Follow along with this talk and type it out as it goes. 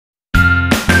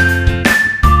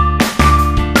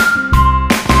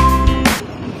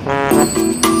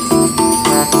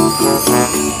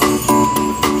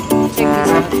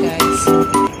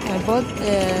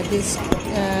about this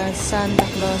Santa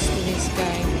Claus to this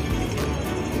guy.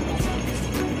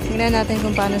 Tingnan natin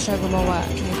kung paano siya gumawa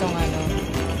nitong ano.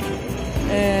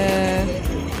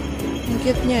 Ang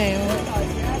cute niya eh.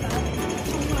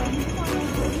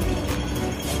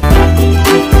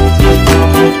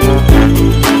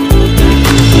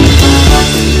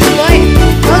 Boy,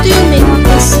 how do you make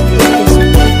this?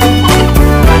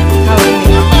 How do you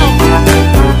make it?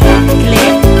 Clay?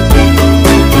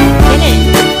 I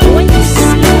want to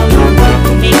see how you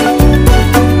make it.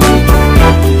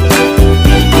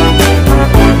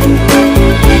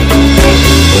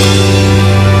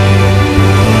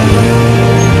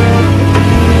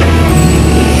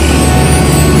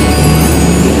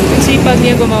 Sipag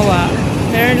niya gumawa.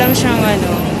 Meron lang siyang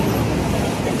ano,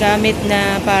 gamit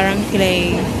na parang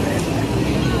clay.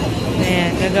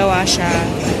 Ayan, gagawa siya.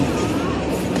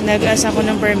 Nag-ask ako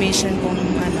ng permission kung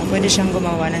ano, pwede siyang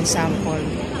gumawa ng sample.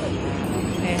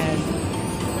 Ayan.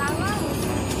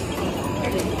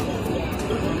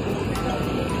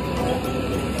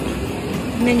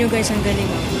 Tignan nyo guys, ang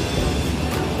galing.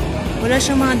 Wala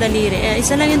siyang mga daliri.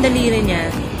 Isa lang yung daliri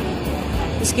niya.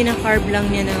 Tapos kinakarve lang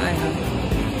niya ng ano,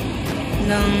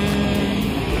 ng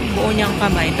buo niyang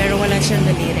kamay, pero wala siyang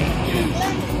daliri.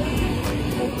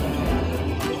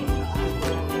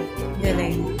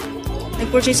 Galing.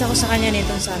 Nag-purchase ako sa kanya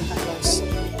nitong Santa Claus.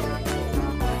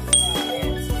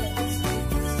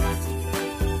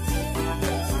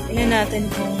 Tingnan natin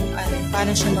kung ano,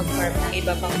 paano siya mag-carve ng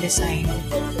iba pang design.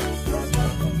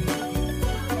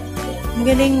 Ang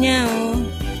galing niya, oh.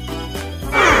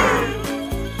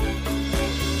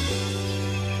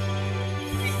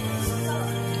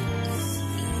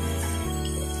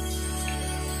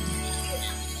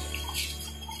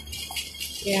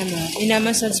 Kaya nga,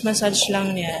 inamassage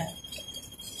lang niya.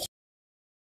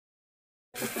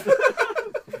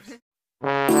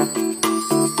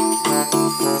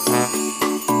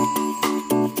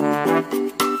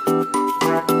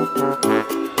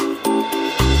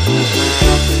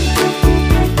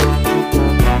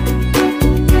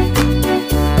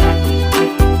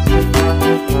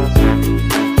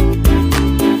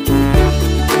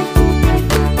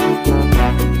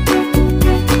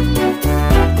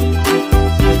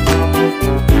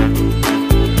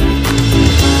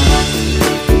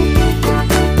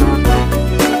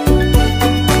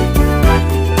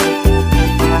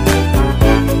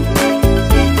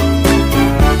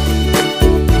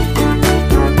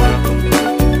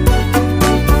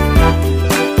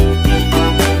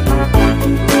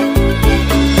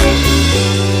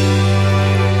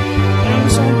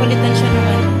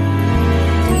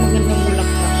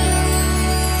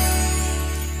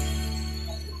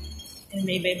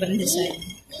 May iba-ibang design.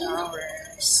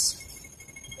 Flowers.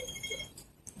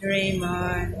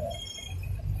 Rubberman.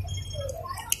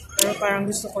 Pero parang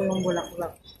gusto ko yung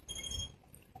bulaklak.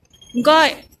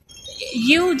 God!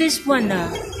 You, this one na.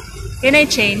 Can I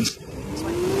change? This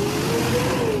one.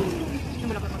 Yung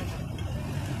bulaklak mo rin.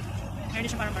 Meron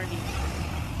siya parang Barbie.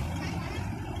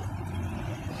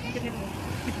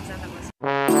 Santa Claus.